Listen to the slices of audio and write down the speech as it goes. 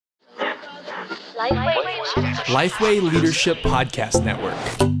Lifeway Leadership Podcast Network.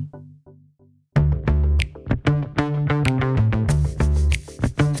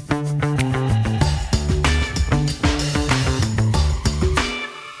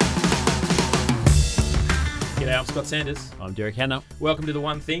 G'day, I'm Scott Sanders. I'm Derek Hanna. Welcome to The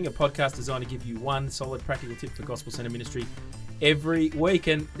One Thing, a podcast designed to give you one solid practical tip for Gospel Centre Ministry every week.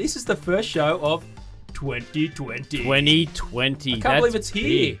 And this is the first show of 2020. 2020. I can't believe it's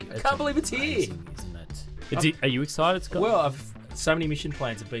here. Big. I can't believe it's here. Amazing, isn't it? Are you excited, Scott? Well, so many mission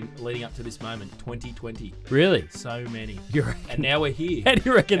plans have been leading up to this moment, 2020. Really? So many. And now we're here. How do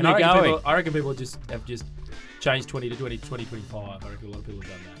you reckon they're going? I reckon people have just changed 20 to 2025. I reckon a lot of people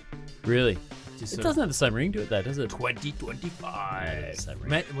have done that. Really? Just It doesn't have the same ring to it, though, does it? 2025.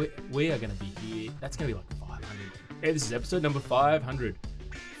 Mate, we are going to be here. That's going to be like 500. Hey, this is episode number 500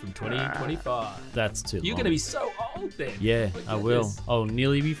 from 2025. That's too long. You're going to be so old then. Yeah, I will. Goodness. I'll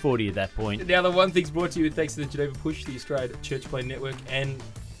nearly be 40 at that point. Now, The One Thing's brought to you thanks to the Geneva Push, the Australian Church Plan Network, and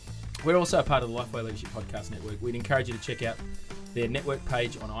we're also a part of the Lifeway Leadership Podcast Network. We'd encourage you to check out their network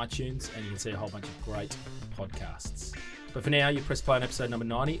page on iTunes, and you can see a whole bunch of great podcasts. But for now, you press play on episode number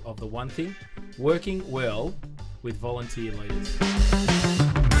 90 of The One Thing, Working Well with Volunteer Leaders.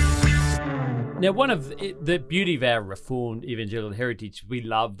 Now, one of the beauty of our Reformed evangelical heritage, we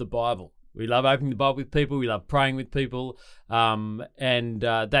love the Bible. We love opening the Bible with people. We love praying with people. And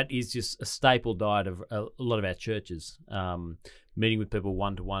that is just a staple diet of a lot of our churches, meeting with people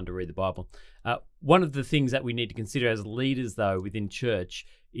one-to-one to read the Bible. One of the things that we need to consider as leaders, though, within church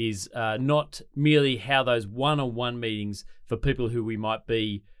is not merely how those one-on-one meetings for people who we might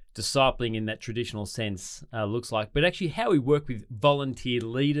be discipling in that traditional sense looks like, but actually how we work with volunteer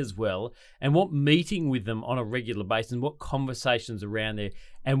leaders well, and what meeting with them on a regular basis, and what conversations around there,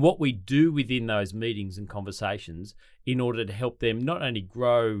 and what we do within those meetings and conversations in order to help them not only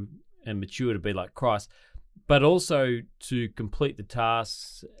grow and mature to be like Christ, but also to complete the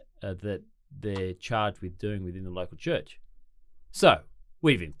tasks that they're charged with doing within the local church. So,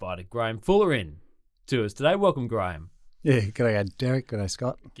 we've invited Grahame Fuller in to us today. Welcome, Grahame. Yeah, g'day Derek, g'day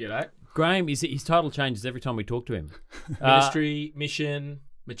Scott. G'day. Grahame, his title changes every time we talk to him. Ministry, mission,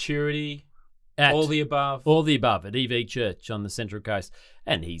 maturity, all the above. All the above at EV Church on the Central Coast.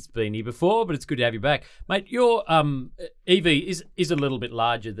 And he's been here before, but it's good to have you back. Mate, your EV is a little bit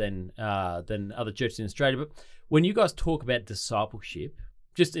larger than other churches in Australia, but when you guys talk about discipleship,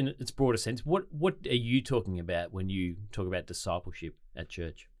 just in its broader sense, what are you talking about when you talk about discipleship at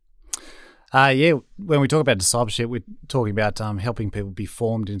church? When we talk about discipleship, we're talking about helping people be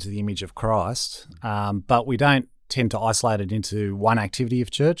formed into the image of Christ, but we don't tend to isolate it into one activity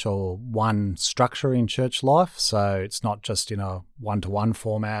of church or one structure in church life. So it's not just in a one-to-one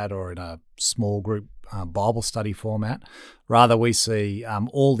format or in a small group Bible study format. Rather, we see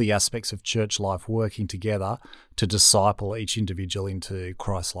all the aspects of church life working together to disciple each individual into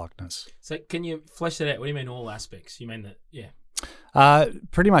Christ-likeness. So can you flesh that out? What do you mean all aspects? You mean that, yeah.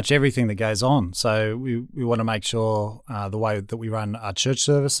 Pretty much everything that goes on. So we want to make sure the way that we run our church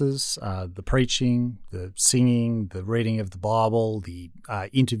services, the preaching, the singing, the reading of the Bible, the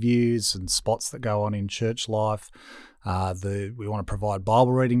interviews and spots that go on in church life. We want to provide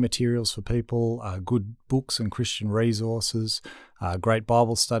Bible reading materials for people, good books and Christian resources, great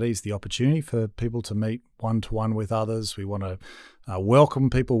Bible studies, the opportunity for people to meet one-to-one with others. We want to welcome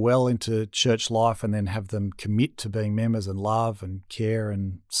people well into church life and then have them commit to being members and love and care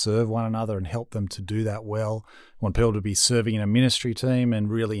and serve one another and help them to do that well. We want people to be serving in a ministry team and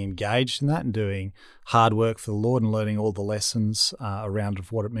really engaged in that and doing hard work for the Lord and learning all the lessons around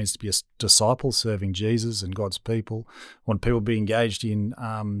of what it means to be a disciple, serving Jesus and God's people. We want people to be engaged in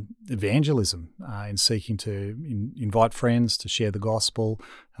evangelism, in seeking to invite friends to share the gospel,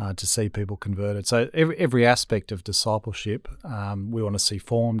 to see people converted. So every aspect of discipleship we want to see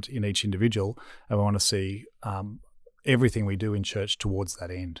formed in each individual, and we want to see everything we do in church towards that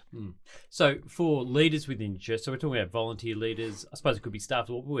end. So for leaders within church, so we're talking about volunteer leaders. I suppose it could be staff,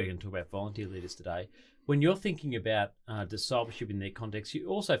 but we're going to talk about volunteer leaders today. When you're thinking about discipleship in their context,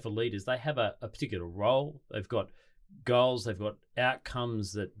 also for leaders, they have a particular role. They've got goals, they've got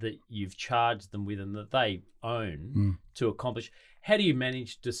outcomes that you've charged them with and that they own to accomplish. How do you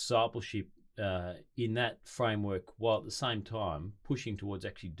manage discipleship in that framework while at the same time pushing towards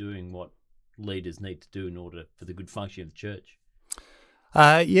actually doing what leaders need to do in order for the good function of the church?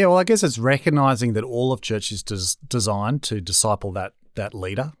 I guess it's recognising that all of church is designed to disciple that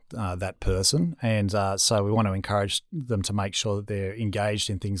leader, that person. And so we want to encourage them to make sure that they're engaged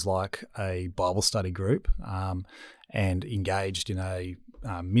in things like a Bible study group and engaged in a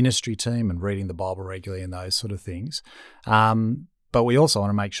ministry team and reading the Bible regularly and those sort of things. But we also want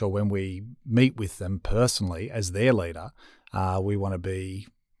to make sure when we meet with them personally as their leader, we want to be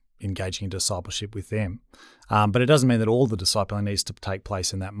engaging in discipleship with them. But it doesn't mean that all the discipling needs to take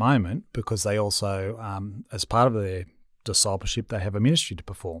place in that moment, because they also, as part of their discipleship, they have a ministry to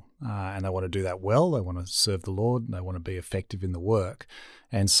perform, and they want to do that well. They want to serve the Lord, and they want to be effective in the work.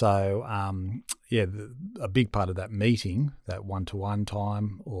 And so, a big part of that meeting, that one-to-one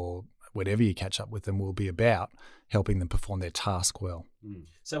time or whatever you catch up with them, will be about helping them perform their task well.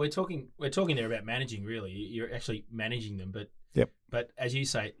 So we're talking there about managing. Really, you're actually managing them, but yep. But as you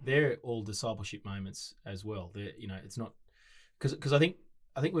say, they're all discipleship moments as well. They're, it's not because I think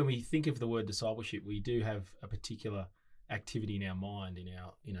when we think of the word discipleship, we do have a particular activity in our mind, in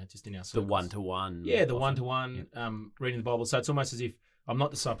our just in our circles. The one-to-one. Yeah, the one-to-one, reading the Bible. So it's almost as if I'm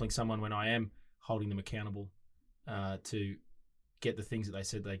not discipling someone when I am holding them accountable to get the things that they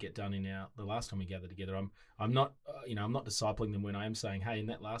said they get done in the last time we gathered together. I'm not I'm not discipling them when I am saying, hey, in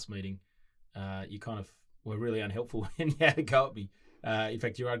that last meeting, you kind of were really unhelpful and you had a go at me. In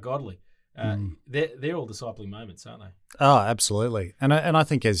fact, you're ungodly. They're all discipling moments, aren't they? Oh, absolutely. And I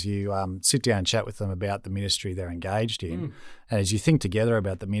think as you sit down and chat with them about the ministry they're engaged in, and as you think together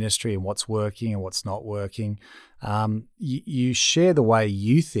about the ministry and what's working and what's not working, you share the way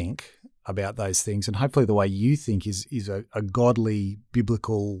you think about those things, and hopefully the way you think is a godly,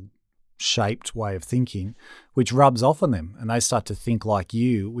 biblical shaped way of thinking, which rubs off on them, and they start to think like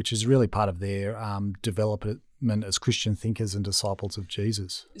you, which is really part of their development as Christian thinkers and disciples of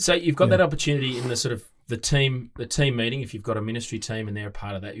Jesus. So you've got that opportunity in the sort of the team meeting. If you've got a ministry team and they're a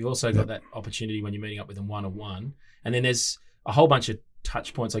part of that, you've also got that opportunity when you're meeting up with them one-on-one. And then there's a whole bunch of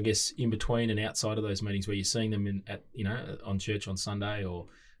touch points, I guess, in between and outside of those meetings where you're seeing them on church on Sunday, or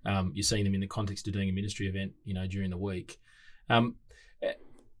you're seeing them in the context of doing a ministry event, during the week.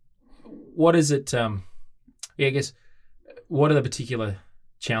 What is it? I guess, what are the particular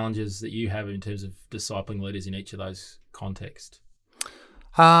challenges that you have in terms of discipling leaders in each of those contexts?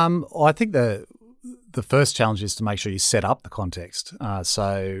 I think the first challenge is to make sure you set up the context.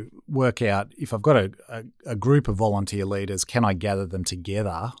 So work out, if I've got a group of volunteer leaders, can I gather them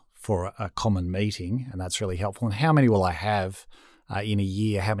together for a common meeting? And that's really helpful. And how many will I have in a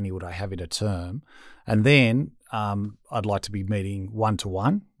year? How many would I have in a term? And then I'd like to be meeting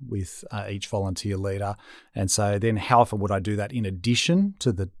one-to-one with each volunteer leader. And so then how often would I do that in addition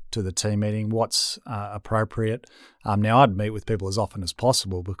to the team meeting? What's appropriate? Now, I'd meet with people as often as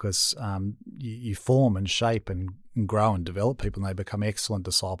possible, because you form and shape and grow and develop people, and they become excellent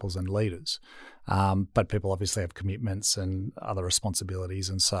disciples and leaders. But people obviously have commitments and other responsibilities,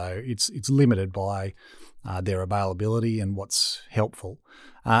 and so it's limited by their availability and what's helpful.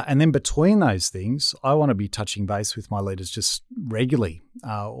 And then between those things, I want to be touching base with my leaders just regularly,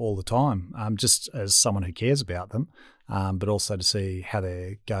 all the time, just as someone who cares about them, but also to see how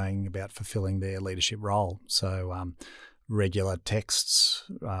they're going about fulfilling their leadership role. So regular texts,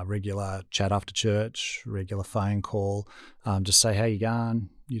 regular chat after church, regular phone call, just say, how you going?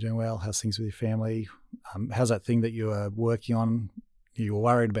 You doing well? How's things with your family? How's that thing that you were working on? You were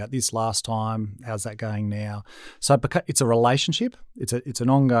worried about this last time. How's that going now? So it's a relationship. It's an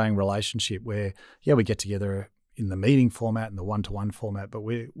ongoing relationship where, we get together in the meeting format and the one-to-one format, but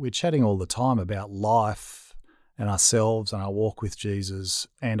we're chatting all the time about life and ourselves and our walk with Jesus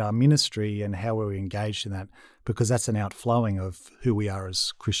and our ministry and how we're engaged in that, because that's an outflowing of who we are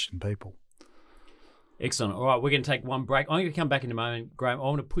as Christian people. Excellent. All right, we're going to take one break. I'm going to come back in a moment, Grahame. I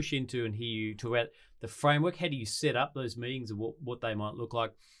want to push into and hear you talk about the framework. How do you set up those meetings and what they might look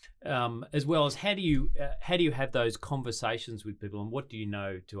like, as well as how do you have those conversations with people, and what do you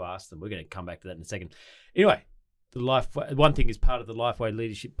know to ask them? We're going to come back to that in a second. Anyway, one thing is part of the Lifeway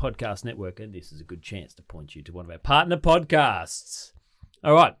Leadership Podcast Network, and this is a good chance to point you to one of our partner podcasts.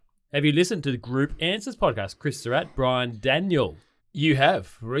 All right, have you listened to the Group Answers podcast? Chris Surratt, Brian Daniel. You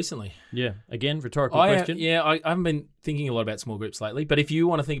have recently. Yeah. Again, rhetorical question. I haven't been thinking a lot about small groups lately, but if you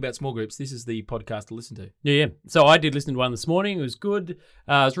want to think about small groups, this is the podcast to listen to. Yeah. So I did listen to one this morning. It was good. It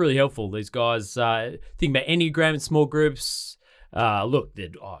was really helpful. These guys think about Enneagram in small groups. Look,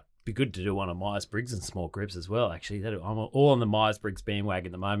 it'd be good to do one on Myers-Briggs in small groups as well, actually. I'm all on the Myers-Briggs bandwagon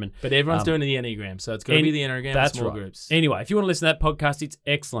at the moment. But everyone's doing the Enneagram, so it's got to be the Enneagram in small groups. Anyway, if you want to listen to that podcast, it's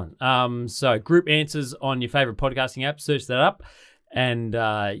excellent. So Group Answers on your favourite podcasting app, search that up. And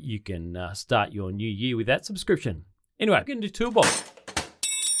you can start your new year with that subscription. Anyway, we're going to do Toolbox.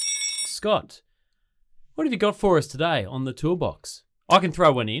 Scott, what have you got for us today on the Toolbox? I can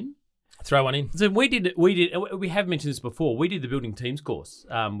throw one in. Throw one in. So we have mentioned this before. We did the Building Teams course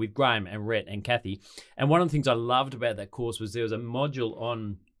with Grahame and Rhett and Kathy. And one of the things I loved about that course was there was a module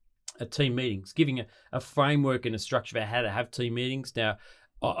on team meetings, giving a framework and a structure for how to have team meetings. Now,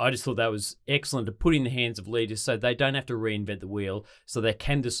 I just thought that was excellent to put in the hands of leaders so they don't have to reinvent the wheel, so they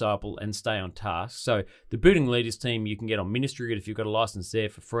can disciple and stay on task. So the Building Leaders team you can get on Ministry Grid if you've got a license there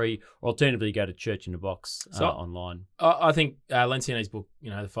for free, or alternatively go to Church in a Box online. I think Lencioni's book,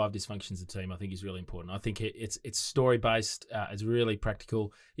 The 5 Dysfunctions of the Team, I think is really important. I think it's story-based. It's really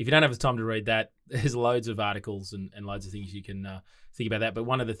practical. If you don't have the time to read that, there's loads of articles and loads of things you can think about that. But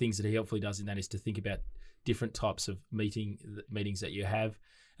one of the things that he helpfully does in that is to think about different types of meetings that you have.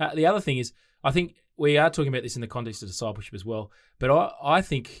 The other thing is, I think we are talking about this in the context of discipleship as well, but I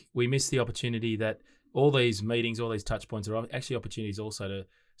think we miss the opportunity that all these meetings, all these touch points are actually opportunities also to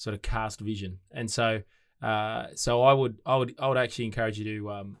sort of cast vision. And so I would actually encourage you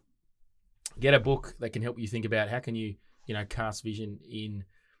to get a book that can help you think about how can you cast vision in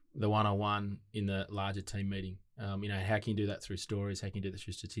the one-on-one in the larger team meeting. How can you do that through stories? How can you do that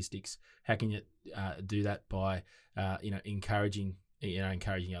through statistics? How can you do that by encouraging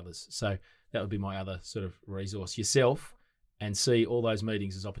others? So that would be my other sort of resource. Yourself, and see all those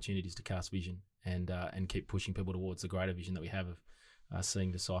meetings as opportunities to cast vision and keep pushing people towards the greater vision that we have of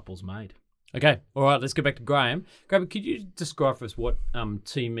seeing disciples made. Okay, all right, let's go back to Grahame. Grahame, could you describe for us what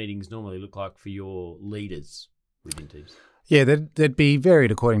team meetings normally look like for your leaders within teams? Yeah, they'd be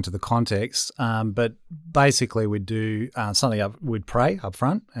varied according to the context, but basically we'd do we'd pray up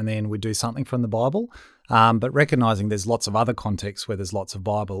front, and then we'd do something from the Bible. But recognising there's lots of other contexts where there's lots of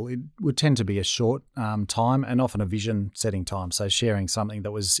Bible, it would tend to be a short time and often a vision-setting time. So sharing something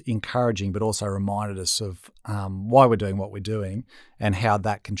that was encouraging but also reminded us of why we're doing what we're doing and how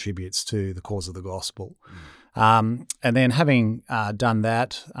that contributes to the cause of the gospel. And then having done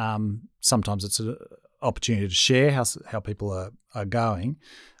that, sometimes it's an opportunity to share how people are going.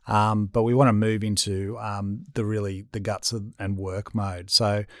 But we want to move into the guts and work mode.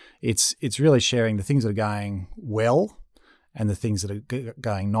 So it's really sharing the things that are going well and the things that are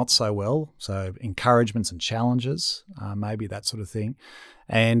going not so well. So encouragements and challenges, maybe that sort of thing.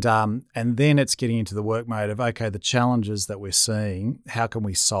 And then it's getting into the work mode of, okay, the challenges that we're seeing, how can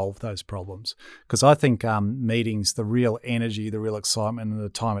we solve those problems? Because I think meetings, the real energy, the real excitement, and the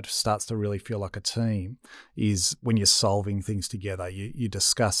time it starts to really feel like a team is when you're solving things together. You're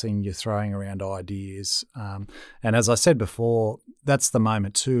discussing, you're throwing around ideas. And as I said before, that's the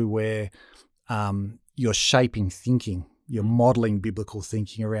moment too where you're shaping thinking. You're modelling biblical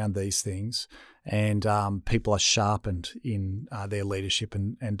thinking around these things, and people are sharpened in their leadership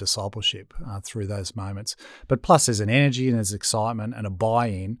and discipleship through those moments. But plus there's an energy and there's excitement and a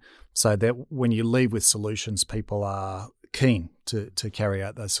buy-in, so that when you leave with solutions, people are keen to carry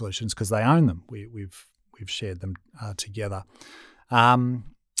out those solutions because they own them. We've shared them together.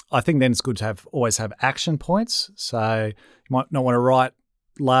 I think then it's good to always have action points. So you might not want to write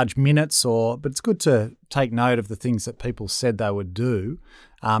large minutes, but it's good to take note of the things that people said they would do,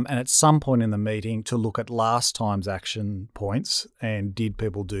 and at some point in the meeting to look at last time's action points and did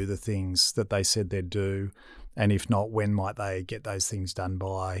people do the things that they said they'd do, and if not, when might they get those things done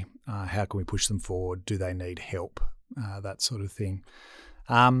by, how can we push them forward, do they need help, that sort of thing.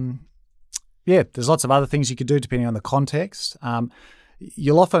 There's lots of other things you could do depending on the context.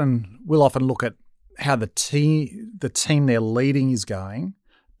 We'll often look at how the team they're leading is going,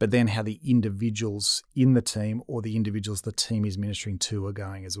 but then how the individuals in the team or the individuals the team is ministering to are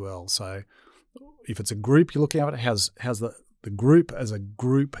going as well. So if it's a group you're looking at, how's the group as a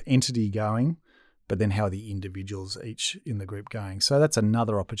group entity going, but then how are the individuals each in the group going? So that's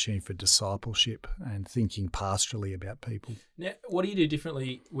another opportunity for discipleship and thinking pastorally about people. Now, what do you do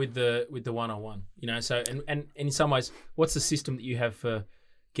differently with the one-on-one? So and in some ways, what's the system that you have for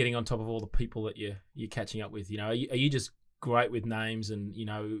getting on top of all the people that you're catching up with? Are you just great with names and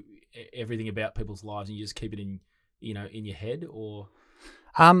everything about people's lives, and you just keep it in your head? Or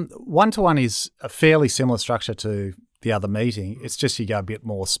one-to-one is a fairly similar structure to the other meeting. It's just you go a bit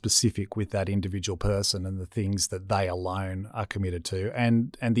more specific with that individual person and the things that they alone are committed to,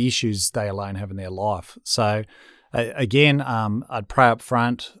 and the issues they alone have in their life. So again, I'd pray up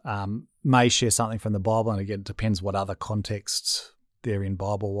front, may share something from the Bible, and again, it depends what other contexts they're in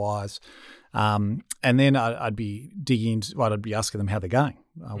Bible-wise. And then I'd be digging into, I'd be asking them how they're going,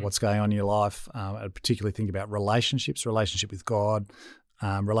 what's going on in your life. I'd particularly think about relationship with God,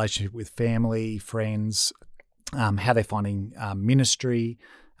 relationship with family, friends, how they're finding ministry,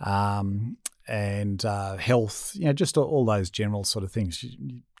 and health, just all those general sort of things.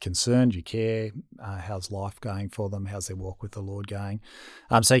 You're concerned, you care, how's life going for them, how's their walk with the Lord going.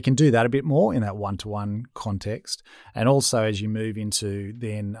 So you can do that a bit more in that one-to-one context. And also as you move into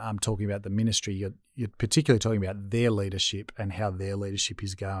then talking about the ministry, you're you're particularly talking about their leadership and how their leadership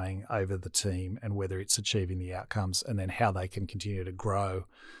is going over the team and whether it's achieving the outcomes, and then how they can continue to grow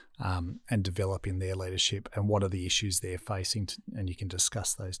and develop in their leadership, and what are the issues they're facing, and you can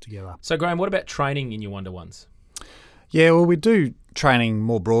discuss those together. So, Grahame, what about training in your one-to-ones? Yeah, well, we do training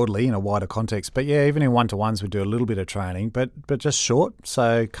more broadly in a wider context, but yeah, even in one-to-ones we do a little bit of training, but just short.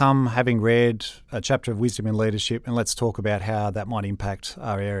 So come having read a chapter of Wisdom in Leadership, and let's talk about how that might impact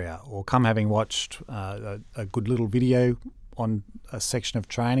our area. Or come having watched a good little video on a section of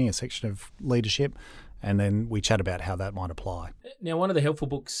training, a section of leadership, and then we chat about how that might apply. Now, one of the helpful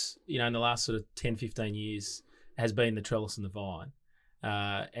books, in the last sort of 10, 15 years has been The Trellis and the Vine.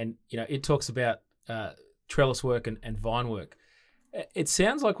 And it talks about trellis work and vine work. It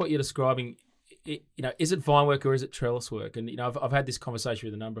sounds like what you're describing, is it vine work or is it trellis work? And, I've had this conversation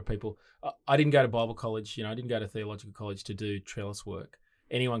with a number of people. I didn't go to Bible college, I didn't go to theological college to do trellis work.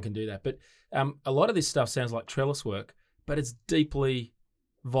 Anyone can do that. But a lot of this stuff sounds like trellis work, but it's deeply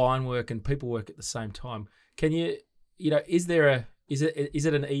vine work and people work at the same time. Can you, is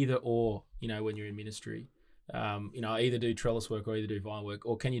it an either or, when you're in ministry? Either do trellis work or either do vine work,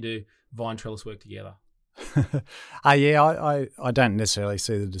 or can you do vine trellis work together? I don't necessarily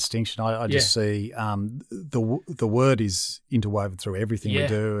see the distinction. I just see the word is interwoven through everything we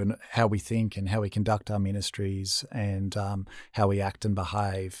do, and how we think and how we conduct our ministries, and how we act and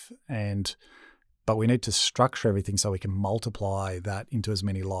behave. But we need to structure everything so we can multiply that into as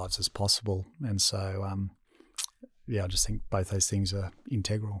many lives as possible. And so, I just think both those things are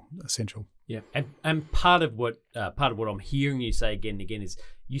integral, essential. Yeah, and part of what I'm hearing you say again and again is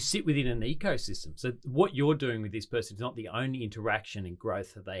you sit within an ecosystem. So what you're doing with this person is not the only interaction and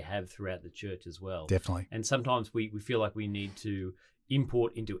growth that they have throughout the church as well. Definitely. And sometimes we feel like we need to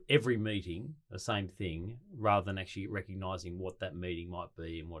import into every meeting the same thing rather than actually recognising what that meeting might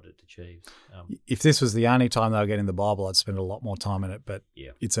be and what it achieves. If this was the only time they were getting the Bible, I'd spend a lot more time in it. But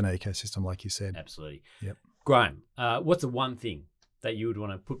it's an ecosystem, like you said. Absolutely. Yep. Grahame, what's the one thing that you would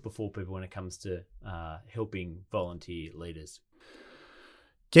want to put before people when it comes to helping volunteer leaders?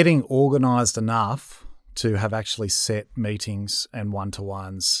 Getting organised enough to have actually set meetings and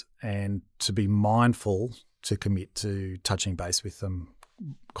one-to-ones, and to be mindful to commit to touching base with them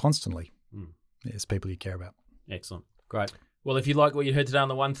constantly. As people you care about. Excellent. Great. Well, if you like what you heard today on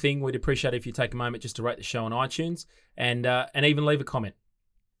The One Thing, we'd appreciate it if you take a moment just to rate the show on iTunes and even leave a comment.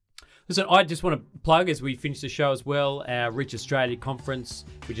 Listen, I just want to plug, as we finish the show as well, our Reach Australia conference,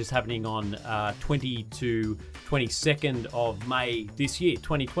 which is happening on 20 to 22nd of May this year,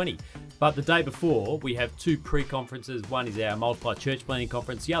 2020. But the day before, we have two pre-conferences. One is our Multiply Church Planning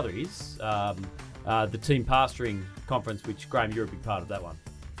Conference. The other is the Team Pastoring Conference, which, Grahame, you're a big part of that one.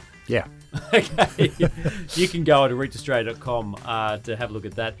 Yeah. Okay. You can go to reachaustralia.com to have a look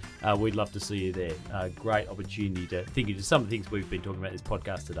at that. We'd love to see you there. Great opportunity to think into some of the things we've been talking about in this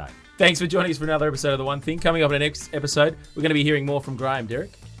podcast today. Thanks for joining us for another episode of The One Thing. Coming up in the next episode, we're going to be hearing more from Grahame.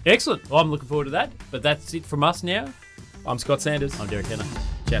 Derek? Excellent. Well, I'm looking forward to that. But that's it from us now. I'm Scott Sanders. I'm Derek Hanna.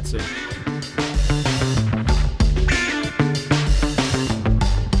 Chat soon.